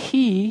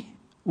he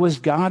was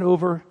God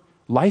over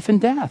life and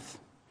death.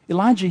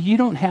 Elijah, you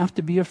don't have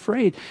to be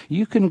afraid.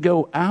 You can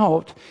go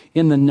out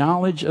in the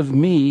knowledge of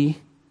me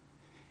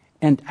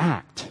and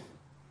act.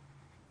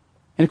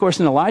 And of course,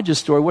 in Elijah's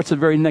story, what's the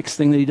very next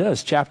thing that he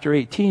does? Chapter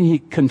 18, he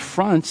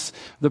confronts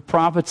the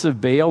prophets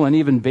of Baal and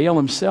even Baal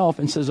himself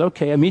and says,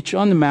 "Okay, I meet you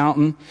on the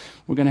mountain.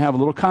 We're going to have a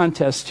little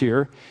contest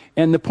here."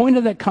 And the point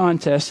of that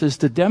contest is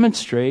to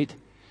demonstrate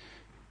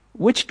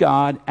which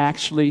God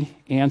actually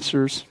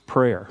answers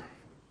prayer.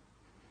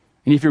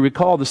 And if you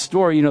recall the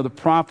story, the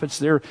prophets,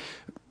 they're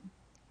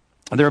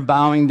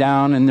bowing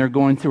down and they're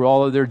going through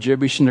all of their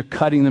gibberish and they're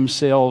cutting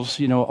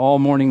themselves, all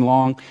morning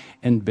long.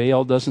 And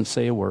Baal doesn't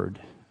say a word.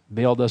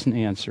 Baal doesn't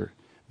answer.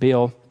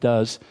 Baal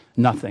does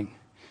nothing.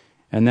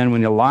 And then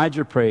when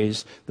Elijah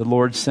prays, the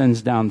Lord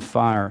sends down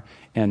fire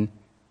and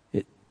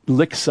it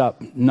licks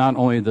up not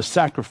only the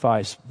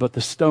sacrifice, but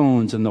the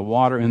stones and the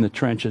water in the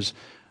trenches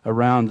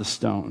around the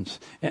stones.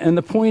 And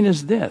the point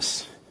is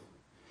this: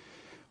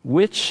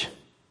 which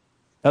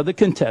of the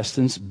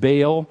contestants,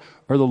 Baal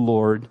or the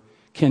Lord,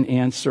 can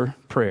answer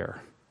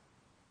prayer?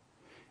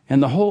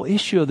 And the whole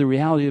issue of the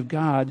reality of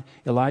God,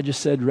 Elijah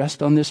said,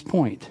 rests on this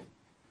point.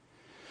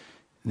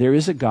 There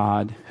is a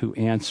God who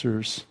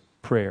answers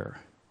prayer.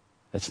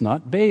 That's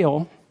not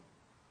Baal.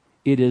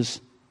 It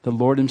is the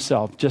Lord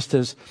himself, just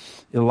as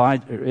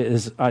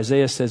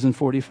Isaiah says in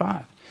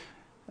 45.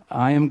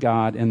 I am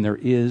God and there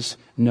is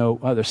no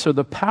other. So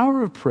the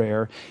power of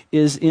prayer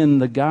is in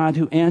the God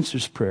who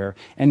answers prayer.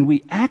 And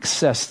we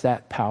access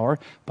that power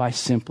by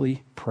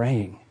simply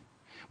praying.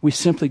 We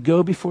simply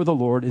go before the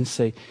Lord and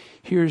say,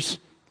 "Here's,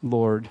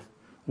 Lord,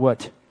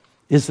 what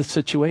is the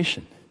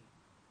situation?"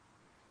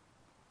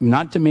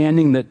 Not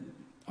demanding that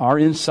our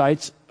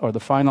insights are the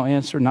final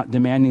answer, not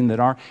demanding that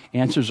our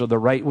answers are the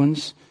right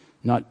ones,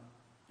 not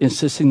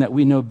insisting that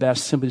we know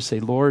best, simply to say,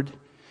 "Lord,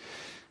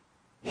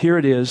 here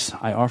it is,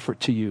 I offer it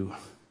to you."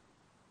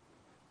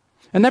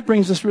 And that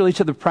brings us really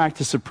to the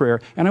practice of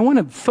prayer. And I want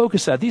to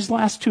focus that. These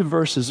last two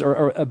verses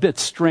are a bit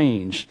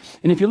strange.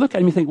 And if you look at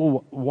them, you think,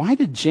 well, why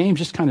did James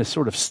just kind of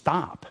sort of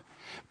stop?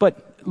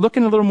 But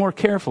looking a little more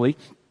carefully,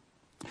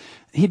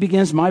 he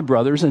begins, "My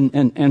brothers,"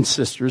 and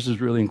sisters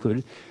is really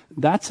included.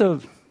 That's a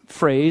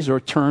phrase or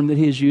term that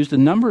he has used a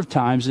number of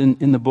times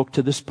in the book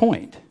to this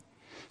point.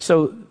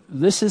 So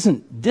this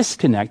isn't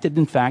disconnected.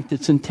 In fact,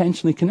 it's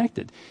intentionally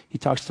connected. He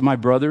talks to "my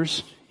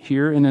brothers"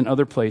 here and in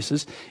other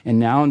places. And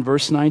now in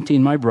verse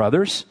 19, "my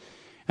brothers."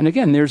 And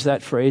again, there's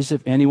that phrase,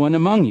 "if anyone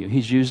among you."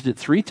 He's used it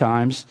 3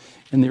 times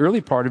in the early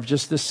part of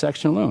just this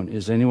section alone.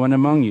 Is anyone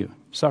among you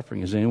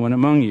suffering? Is anyone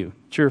among you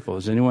cheerful?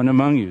 Is anyone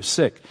among you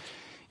sick?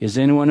 Is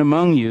anyone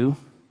among you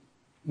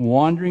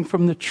wandering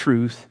from the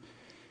truth?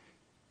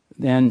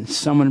 Then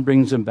someone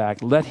brings him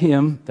back. Let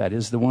him, that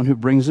is the one who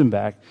brings him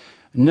back,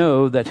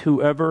 know that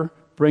whoever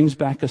brings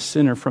back a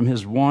sinner from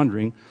his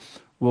wandering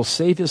will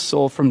save his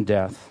soul from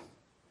death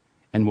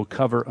and will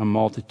cover a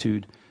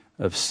multitude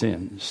of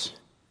sins.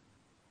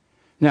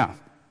 Now,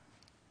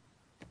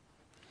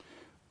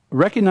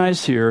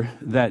 recognize here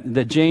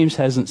that James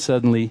hasn't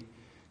suddenly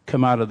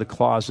come out of the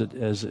closet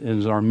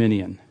as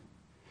Arminian.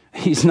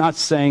 He's not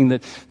saying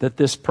that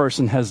this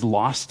person has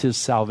lost his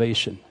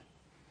salvation.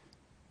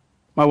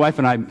 My wife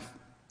and I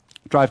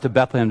drive to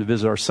Bethlehem to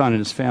visit our son and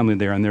his family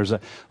there, and there's a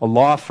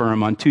law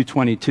firm on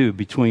 222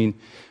 between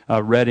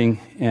Reading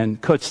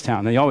and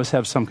Kutztown. They always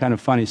have some kind of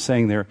funny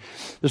saying there.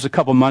 There's a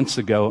couple months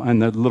ago on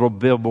the little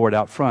billboard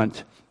out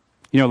front,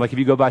 like if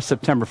you go by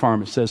September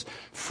Farm, it says,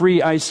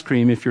 "Free ice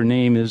cream if your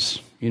name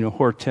is,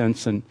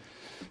 Hortense and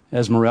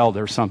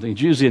Esmeralda or something."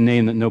 It's usually a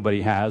name that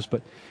nobody has,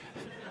 but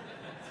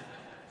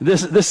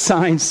this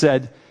sign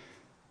said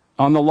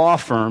on the law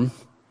firm,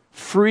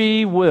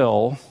 "Free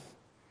will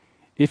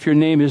if your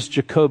name is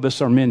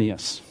Jacobus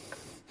Arminius."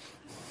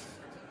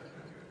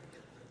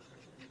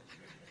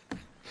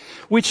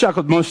 We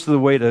chuckled most of the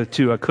way to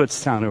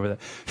Kutztown over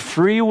that.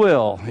 Free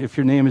will if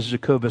your name is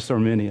Jacobus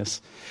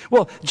Arminius.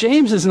 Well,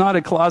 James is not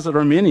a closet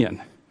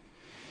Arminian.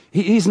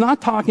 He's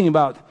not talking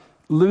about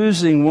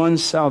losing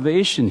one's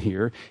salvation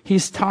here.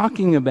 He's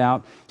talking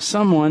about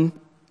someone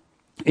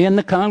in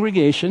the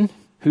congregation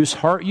whose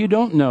heart you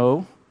don't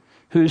know,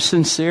 whose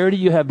sincerity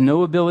you have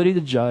no ability to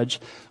judge.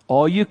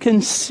 All you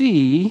can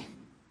see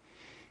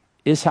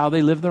is how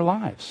they live their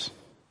lives.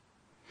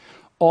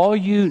 All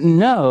you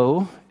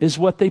know is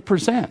what they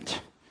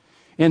present.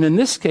 And in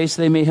this case,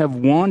 they may have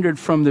wandered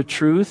from the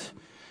truth,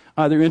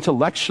 either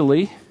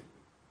intellectually,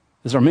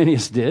 as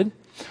Arminius did,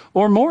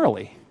 or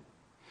morally.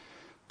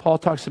 Paul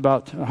talks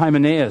about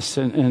Hymenaeus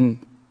and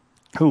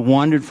who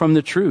wandered from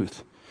the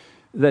truth.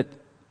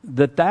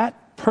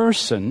 That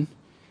person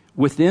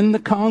within the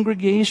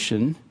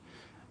congregation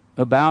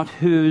about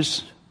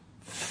whose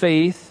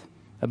faith,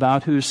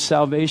 about whose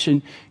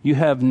salvation you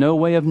have no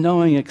way of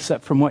knowing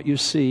except from what you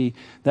see,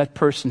 that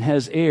person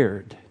has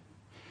erred.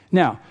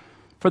 Now,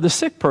 for the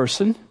sick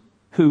person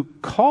who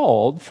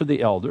called for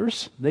the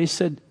elders, they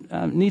said,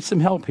 need some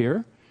help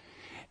here.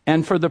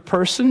 And for the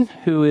person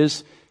who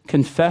is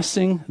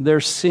confessing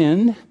their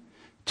sin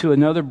to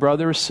another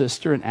brother or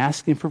sister and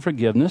asking for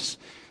forgiveness,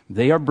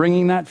 they are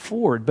bringing that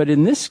forward. But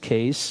in this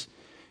case,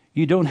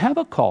 you don't have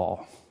a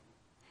call.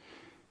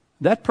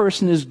 That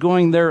person is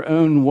going their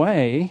own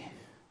way,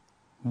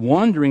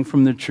 wandering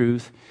from the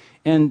truth,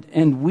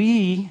 and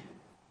we,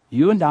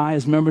 you and I,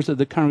 as members of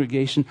the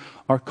congregation,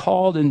 are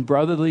called in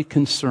brotherly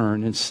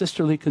concern and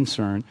sisterly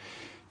concern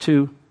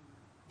to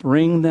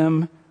bring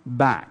them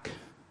back.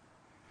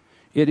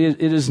 It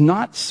is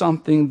not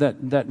something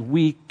that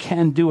we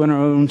can do in our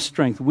own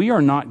strength. We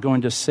are not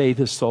going to save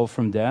his soul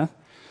from death.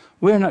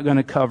 We are not going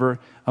to cover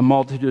a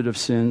multitude of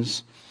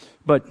sins.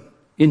 But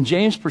in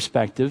James'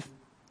 perspective,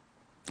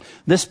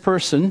 this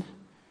person,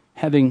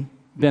 having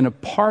been a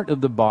part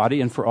of the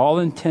body and for all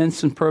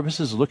intents and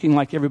purposes looking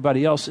like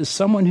everybody else, is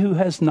someone who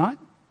has not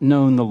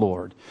known the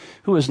Lord,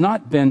 who has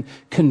not been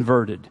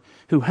converted,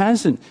 who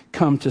hasn't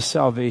come to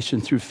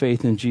salvation through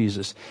faith in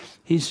Jesus.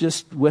 He's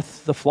just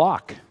with the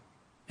flock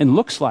and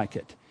looks like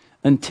it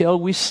until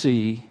we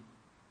see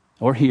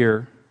or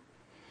hear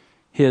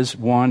his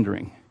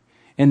wandering.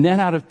 And then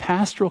out of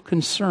pastoral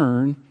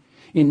concern,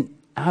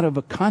 out of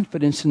a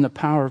confidence in the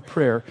power of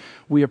prayer,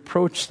 we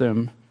approach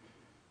them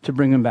to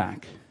bring them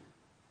back.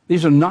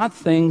 These are not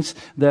things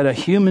that a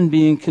human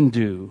being can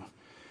do,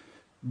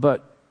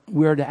 but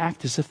we are to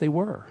act as if they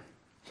were.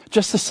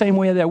 Just the same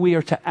way that we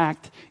are to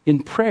act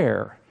in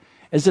prayer,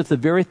 as if the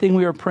very thing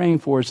we are praying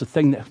for is the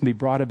thing that can be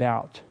brought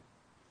about.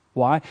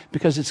 Why?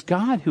 Because it's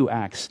God who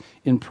acts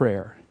in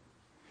prayer.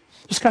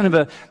 Just kind of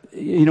an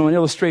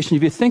illustration.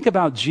 If you think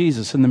about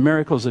Jesus and the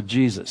miracles of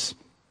Jesus,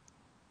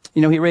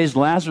 he raised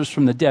Lazarus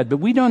from the dead, but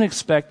we don't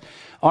expect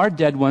our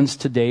dead ones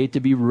today to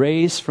be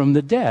raised from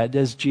the dead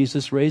as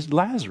Jesus raised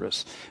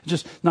Lazarus. It's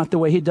just not the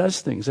way he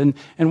does things. And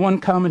one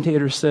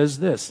commentator says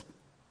this: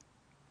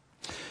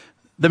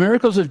 the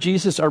miracles of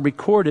Jesus are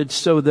recorded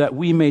so that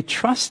we may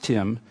trust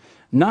him,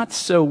 not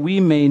so we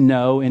may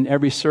know in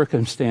every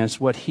circumstance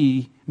what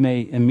he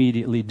may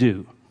immediately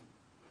do.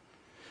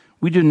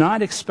 We do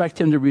not expect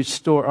him to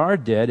restore our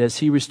dead as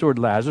he restored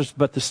Lazarus,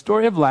 but the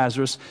story of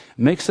Lazarus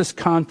makes us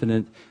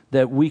confident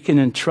that we can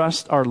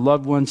entrust our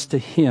loved ones to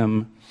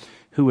him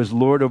who is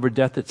Lord over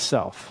death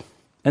itself.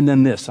 And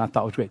then this, I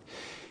thought was great.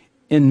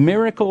 In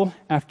miracle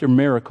after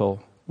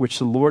miracle, which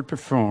the Lord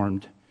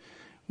performed,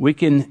 we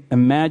can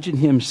imagine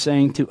him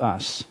saying to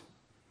us,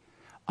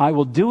 I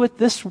will do it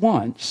this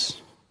once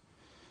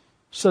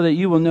so that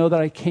you will know that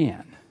I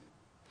can.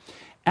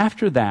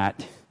 After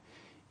that,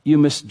 you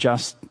must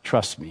just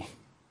trust me.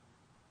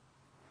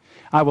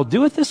 I will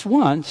do it this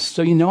once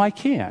so you know I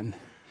can.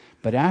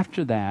 But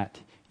after that,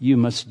 you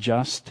must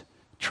just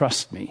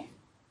trust me.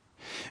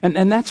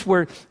 And that's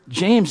where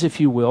James, if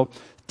you will,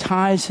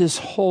 ties his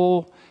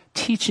whole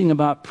teaching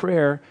about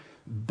prayer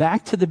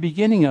back to the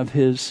beginning of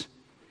his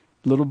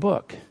little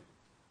book.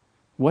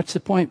 What's the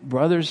point?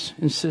 Brothers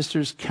and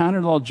sisters, count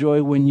it all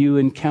joy when you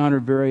encounter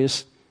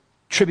various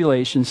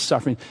tribulations,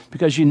 suffering,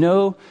 because you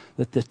know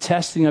that the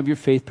testing of your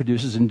faith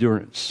produces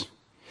endurance.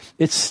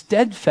 It's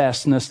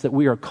steadfastness that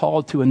we are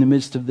called to in the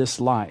midst of this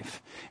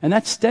life. And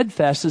that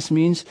steadfastness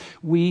means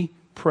we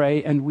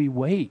pray and we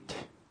wait.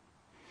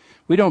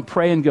 We don't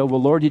pray and go,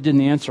 well, Lord, you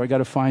didn't answer. I got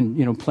to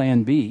find,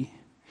 plan B.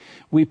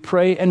 We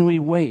pray and we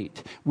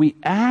wait. We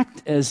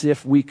act as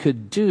if we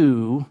could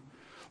do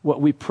what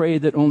we pray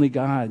that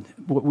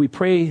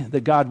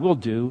God will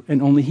do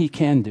and only he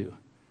can do.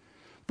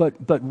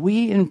 But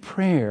we in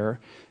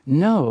prayer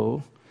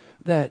know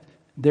that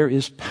there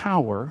is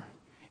power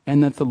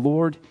and that the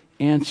Lord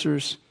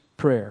answers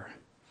prayer.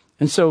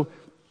 And so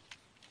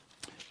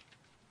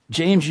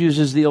James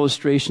uses the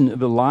illustration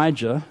of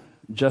Elijah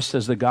just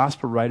as the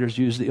gospel writers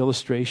use the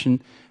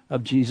illustration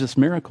of Jesus'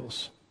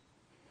 miracles.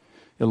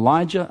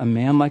 Elijah, a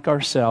man like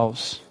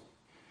ourselves,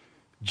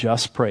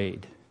 just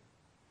prayed.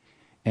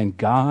 And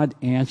God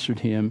answered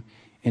him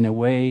in a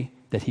way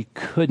that he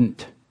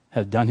couldn't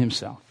have done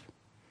himself.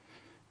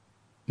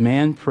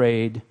 Man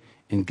prayed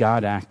and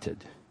God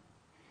acted.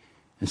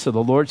 And so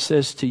the Lord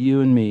says to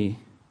you and me,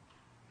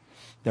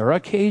 there are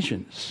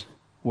occasions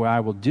where I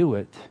will do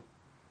it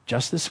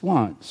just this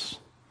once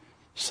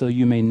so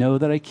you may know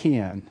that I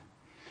can.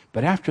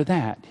 But after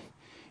that,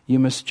 you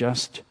must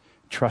just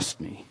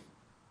trust me.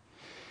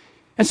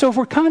 And so if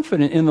we're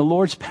confident in the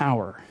Lord's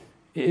power,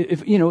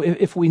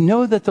 if we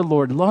know that the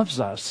Lord loves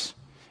us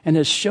and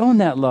has shown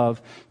that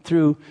love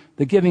through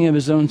the giving of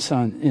his own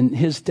Son and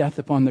his death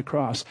upon the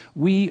cross,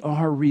 we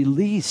are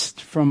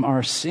released from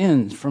our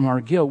sins, from our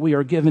guilt. We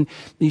are given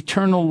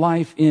eternal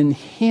life in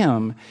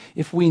him.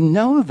 If we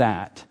know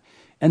that,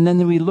 and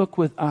then we look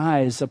with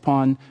eyes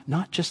upon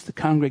not just the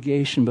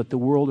congregation, but the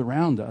world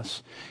around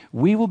us,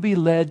 we will be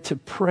led to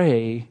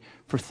pray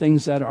for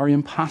things that are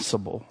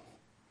impossible.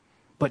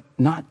 but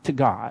not to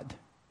God.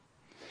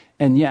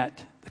 And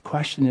yet, the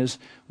question is,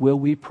 will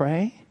we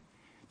pray?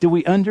 Do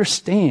we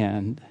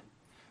understand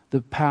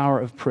the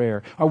power of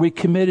prayer? Are we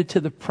committed to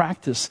the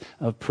practice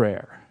of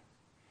prayer?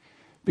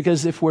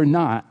 Because if we're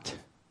not,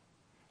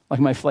 like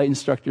my flight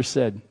instructor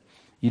said,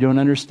 you don't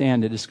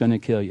understand it, it's going to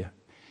kill you.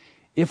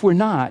 If we're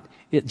not,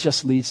 it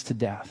just leads to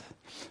death.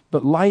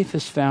 But life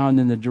is found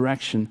in the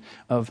direction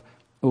of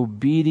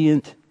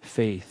obedient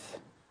faith.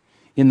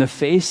 In the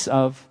face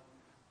of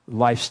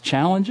life's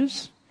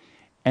challenges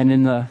and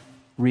in the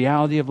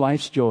reality of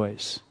life's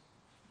joys.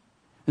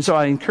 And so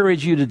I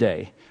encourage you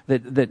today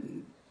that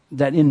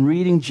in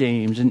reading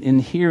James and in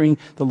hearing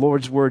the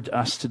Lord's word to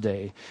us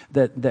today,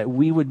 that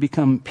we would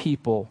become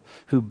people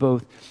who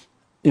both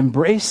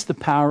embrace the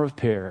power of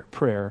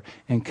prayer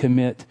and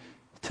commit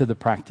to the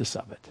practice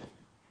of it.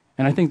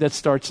 And I think that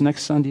starts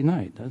next Sunday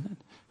night, doesn't it?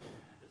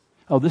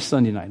 Oh, this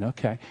Sunday night,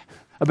 okay.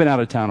 I've been out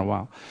of town a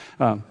while.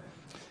 But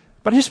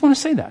I just want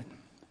to say that.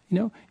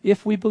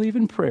 If we believe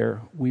in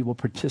prayer, we will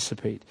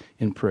participate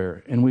in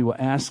prayer. And we will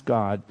ask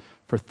God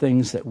for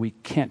things that we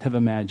can't have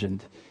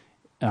imagined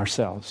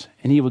ourselves.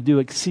 And He will do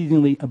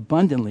exceedingly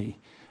abundantly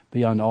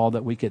beyond all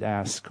that we could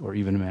ask or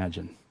even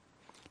imagine.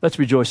 Let's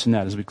rejoice in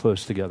that as we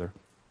close together.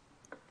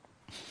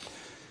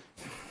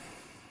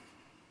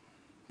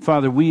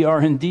 Father, we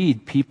are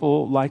indeed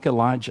people like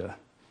Elijah.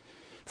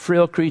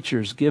 Frail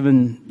creatures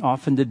given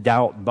often to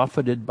doubt,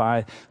 buffeted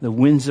by the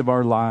winds of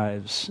our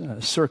lives,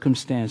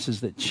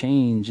 circumstances that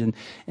change and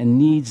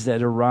needs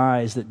that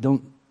arise that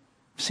don't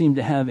seem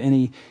to have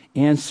any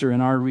answer in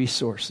our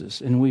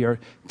resources. And we are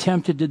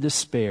tempted to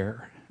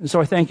despair. And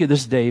so I thank you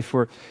this day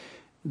for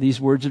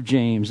these words of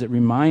James that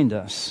remind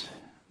us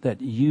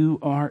that you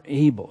are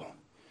able.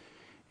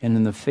 And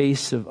in the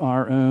face of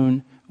our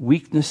own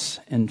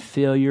weakness and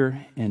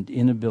failure and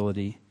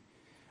inability,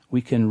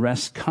 we can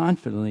rest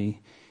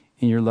confidently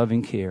in your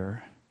loving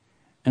care,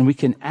 and we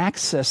can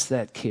access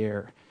that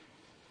care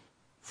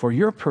for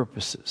your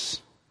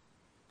purposes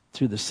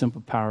through the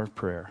simple power of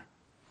prayer.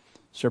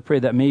 So I pray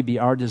that may be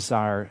our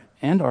desire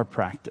and our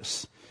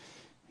practice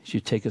as you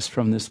take us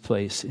from this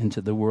place into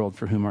the world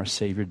for whom our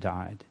Savior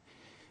died.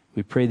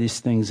 We pray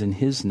these things in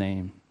His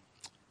name.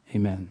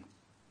 Amen.